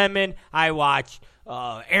Don Lemon. I watched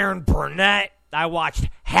Aaron Burnett. I watched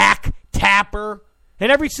Hack Tapper.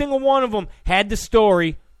 And every single one of them had the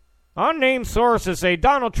story. Unnamed sources say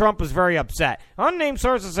Donald Trump is very upset. Unnamed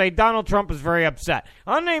sources say Donald Trump is very upset.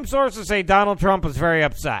 Unnamed sources say Donald Trump is very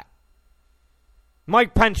upset.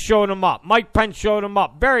 Mike Pence showed him up. Mike Pence showed him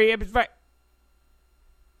up. Very.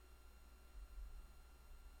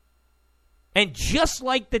 And just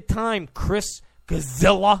like the time Chris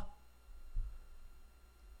Gazilla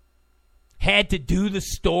had to do the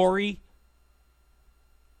story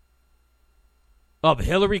of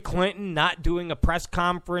Hillary Clinton not doing a press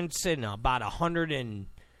conference in about 100 and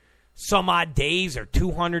some odd days or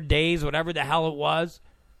 200 days, whatever the hell it was.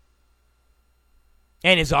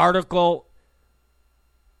 And his article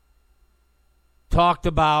talked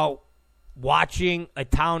about watching a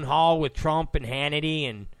town hall with Trump and Hannity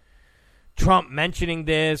and Trump mentioning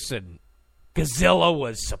this, and Gazilla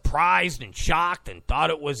was surprised and shocked and thought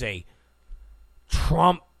it was a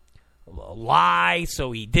Trump lie,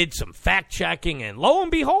 so he did some fact-checking, and lo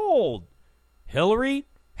and behold, Hillary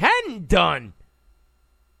hadn't done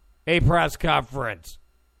a press conference.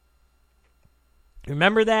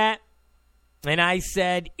 Remember that? And I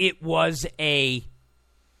said it was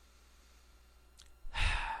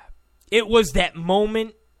that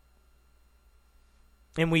moment,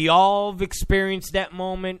 and we all have experienced that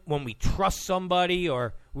moment when we trust somebody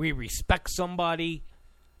or we respect somebody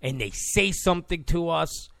and they say something to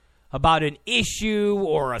us about an issue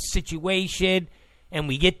or a situation, and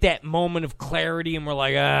we get that moment of clarity and we're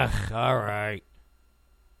like, ugh, all right.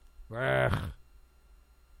 Ugh.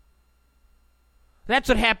 That's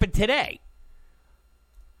what happened today.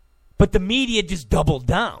 But the media just doubled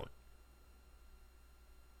down.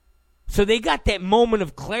 So they got that moment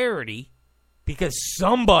of clarity because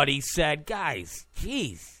somebody said, guys,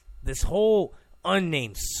 geez, this whole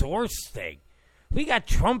unnamed source thing. We got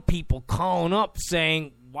Trump people calling up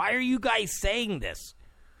saying, why are you guys saying this?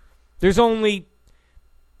 There's only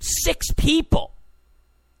 6 people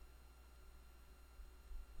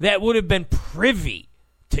that would have been privy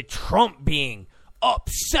to Trump being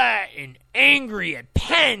upset and angry at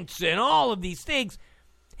Pence and all of these things.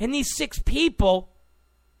 And these 6 people,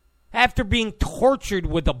 after being tortured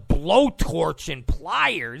with a blowtorch and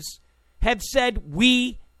pliers, have said,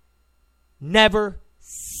 we never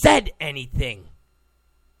said anything.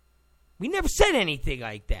 We never said anything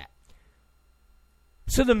like that.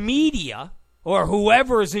 So the media, or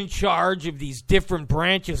whoever is in charge of these different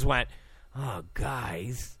branches, went, oh,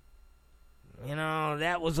 guys, you know,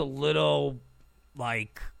 that was a little,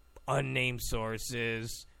 like, unnamed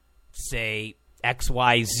sources say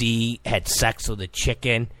XYZ had sex with a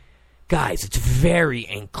chicken. Guys, it's very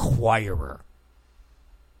Inquirer.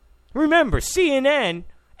 Remember, CNN,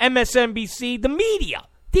 MSNBC, the media,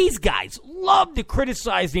 these guys love to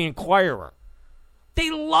criticize the Inquirer. They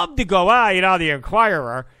love to go, the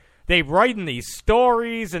Inquirer, they write in these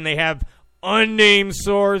stories and they have unnamed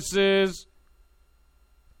sources.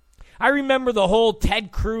 I remember the whole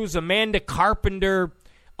Ted Cruz, Amanda Carpenter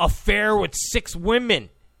affair with 6 women.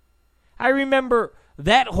 I remember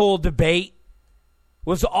that whole debate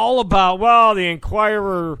was all about, the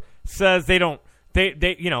Inquirer says they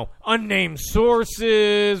unnamed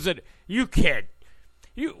sources, and you can't.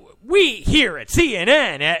 We here at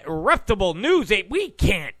CNN, at Reputable News, we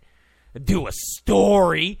can't do a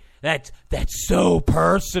story that's so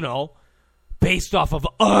personal based off of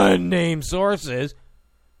unnamed sources.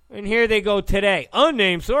 And here they go today.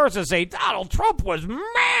 Unnamed sources say Donald Trump was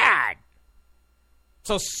mad.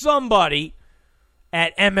 So somebody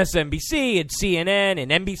at MSNBC and CNN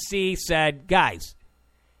and NBC said, guys,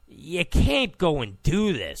 you can't go and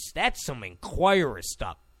do this. That's some Inquirer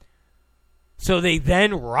stuff. So they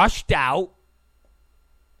then rushed out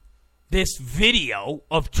this video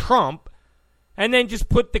of Trump and then just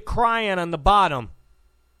put the cryon on the bottom.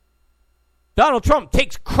 Donald Trump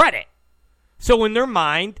takes credit. So in their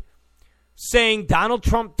mind, saying Donald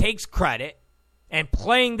Trump takes credit and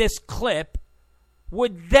playing this clip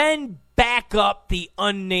would then back up the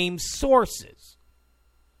unnamed sources.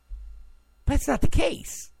 But that's not the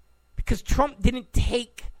case, because Trump didn't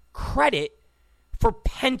take credit for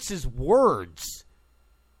Pence's words,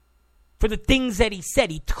 for the things that he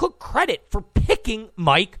said. He took credit for picking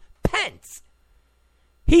Mike Pence.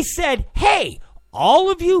 He said, hey,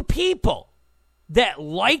 all of you people that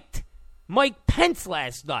liked Mike Pence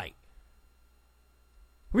last night,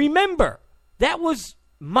 remember, that was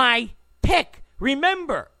my pick.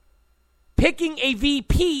 Remember, picking a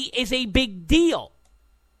VP is a big deal.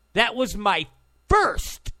 That was my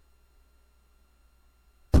first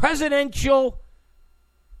presidential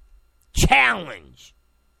challenge.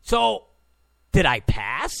 So, did I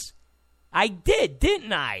pass? I did,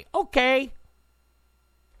 didn't I? Okay.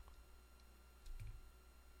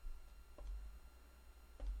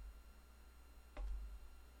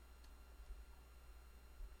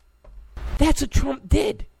 That's what Trump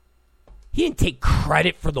did. He didn't take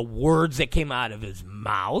credit for the words that came out of his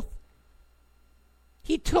mouth.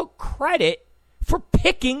 He took credit for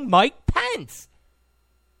picking Mike Pence,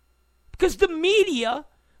 because the media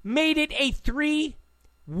made it a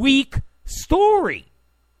 3-week story.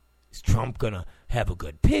 Is Trump going to have a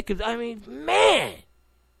good pick? I mean, man.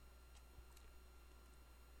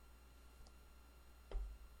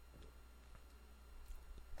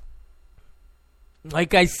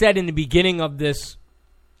 Like I said in the beginning of this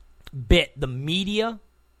bit, the media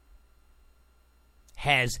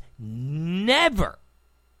has never,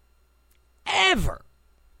 ever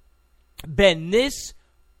been this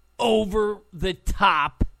over the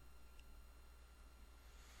top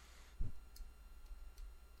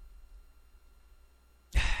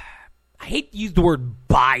I hate to use the word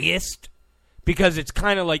biased, because it's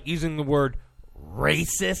kind of like using the word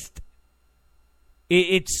racist.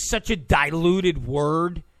 It's such a diluted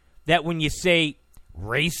word that when you say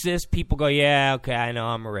racist, people go, yeah, okay, I know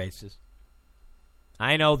I'm a racist.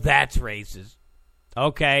 I know that's racist.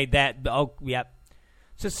 Okay, yep.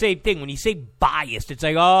 It's the same thing. When you say biased, it's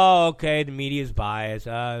like, oh, okay, the media's biased.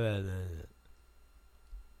 So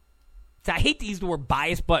I hate to use the word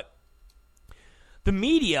biased, but the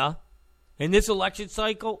media in this election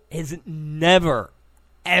cycle has never,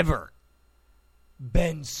 ever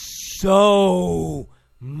been so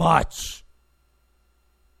much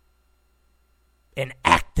an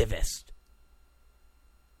activist.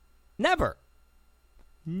 Never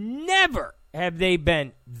have they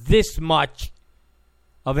been this much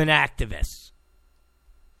of an activist.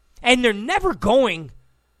 And they're never going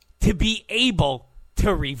to be able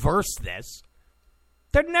to reverse this.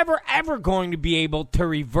 They're never, ever going to be able to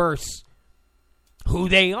reverse who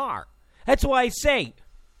they are. That's why I say,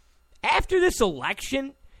 after this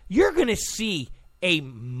election, you're going to see a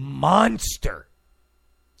monster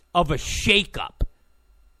of a shakeup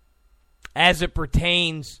as it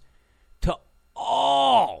pertains to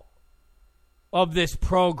all of this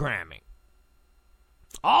programming.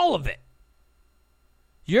 All of it.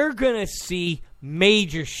 You're going to see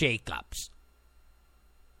major shakeups.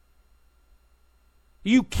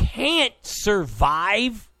 You can't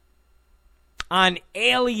survive on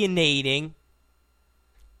alienating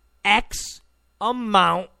X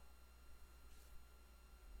amount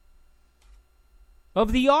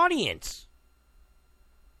of the audience.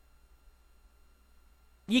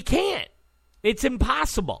 You can't. It's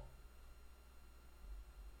impossible.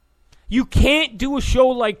 You can't do a show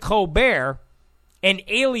like Colbert and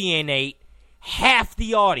alienate half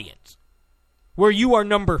the audience, where you are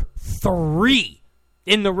number 3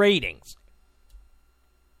 in the ratings,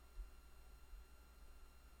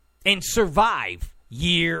 and survive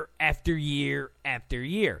year after year after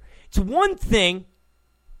year. It's one thing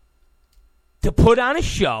to put on a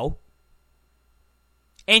show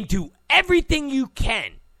and do everything you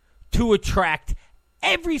can to attract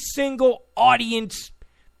every single audience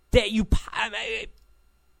that you...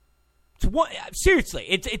 seriously,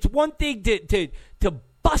 it's one thing to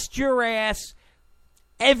bust your ass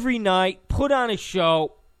every night, put on a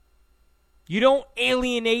show, you don't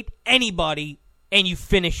alienate anybody, and you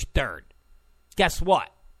finish third. Guess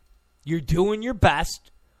what? You're doing your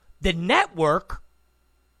best. The network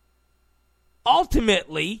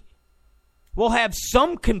ultimately will have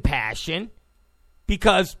some compassion,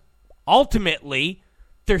 because ultimately,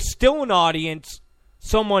 there's still an audience.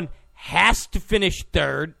 Someone has to finish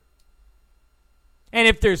third. And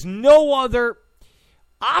if there's no other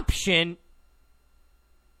option,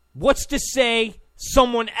 what's to say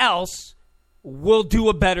someone else will do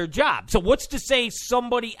a better job? So what's to say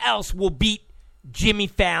somebody else will beat Jimmy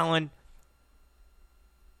Fallon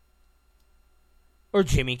or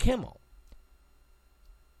Jimmy Kimmel?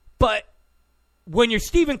 But when you're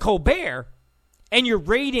Stephen Colbert and your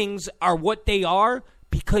ratings are what they are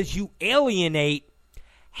because you alienate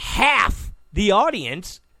half the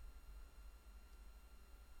audience,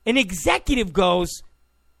 an executive goes,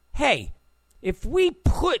 hey, if we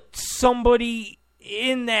put somebody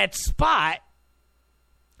in that spot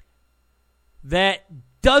that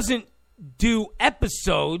doesn't do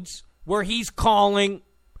episodes where he's calling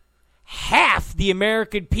half the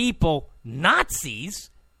American people Nazis,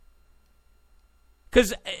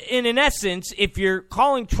 because in essence, if you're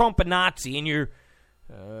calling Trump a Nazi and you're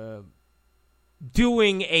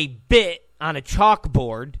doing a bit on a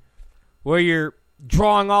chalkboard where you're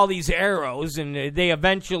drawing all these arrows and they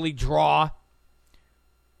eventually draw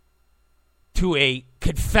to a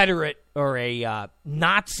Confederate or a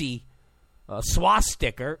Nazi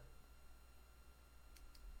swastika,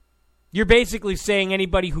 you're basically saying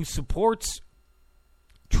anybody who supports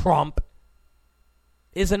Trump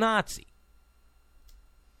is a Nazi.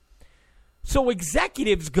 So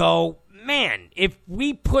executives go, man, if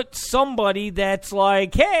we put somebody that's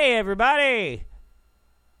like, hey, everybody,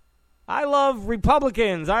 I love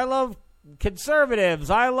Republicans, I love conservatives,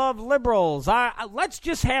 I love liberals, let's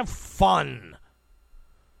just have fun.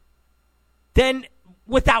 Then,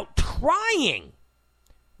 without trying,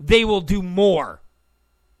 they will do more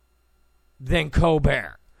than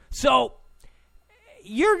Colbert. So,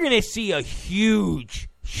 you're going to see a huge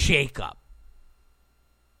shakeup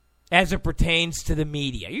as it pertains to the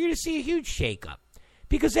media. You're going to see a huge shakeup.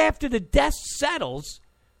 Because after the dust settles,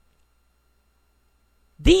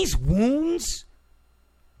 these wounds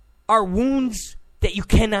are wounds that you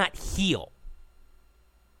cannot heal.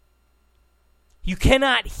 You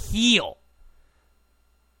cannot heal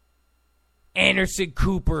Anderson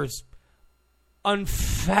Cooper's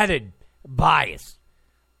unfettered bias.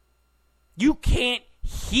 You can't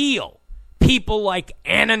heal people like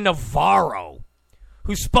Anna Navarro,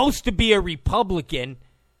 who's supposed to be a Republican,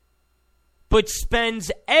 but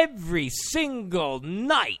spends every single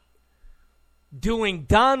night doing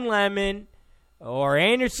Don Lemon or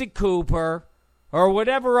Anderson Cooper or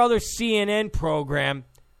whatever other CNN program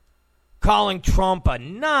calling Trump a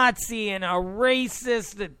Nazi and a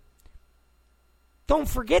racist. Don't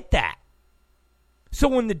forget that. So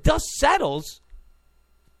when the dust settles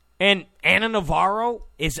and Anna Navarro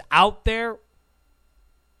is out there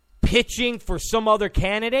pitching for some other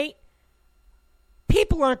candidate,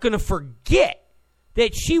 people aren't going to forget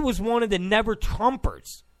that she was one of the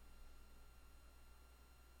never-Trumpers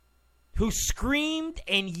who screamed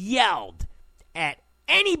and yelled at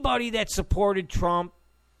anybody that supported Trump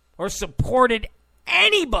or supported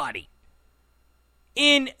anybody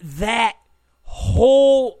in that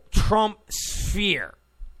whole Trump sphere.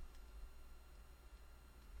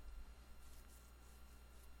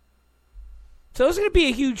 So there's going to be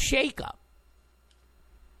a huge shakeup.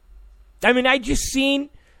 I mean, I just seen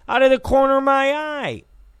out of the corner of my eye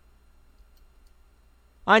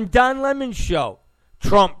on Don Lemon's show,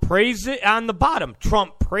 Trump praises, on the bottom,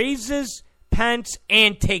 Trump praises Pence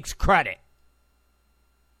and takes credit.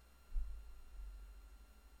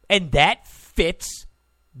 And that fits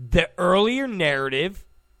the earlier narrative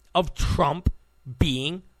of Trump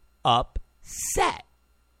being upset.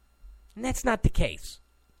 And that's not the case.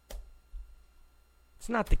 It's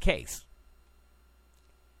not the case.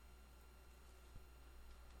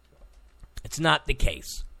 It's not the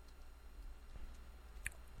case.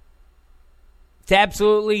 It's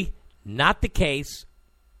absolutely not the case.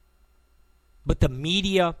 But the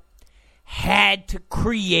media had to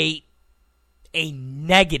create a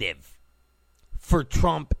negative for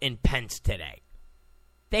Trump and Pence today.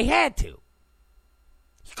 They had to.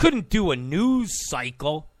 You couldn't do a news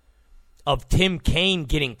cycle of Tim Kaine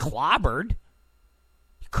getting clobbered.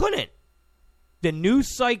 You couldn't. The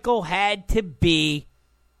news cycle had to be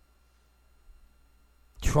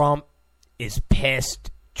Trump is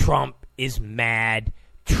pissed. Trump is mad.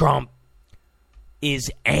 Trump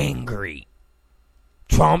is angry.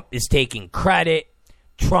 Trump is taking credit.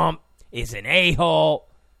 Trump is an a-hole.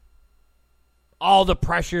 All the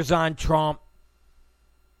pressure's on Trump.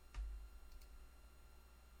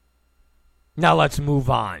 Now let's move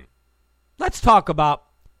on. Let's talk about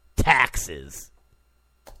taxes.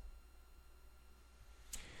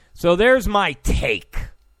 So there's my take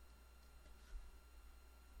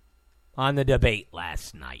on the debate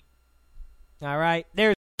last night. All right?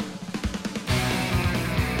 There's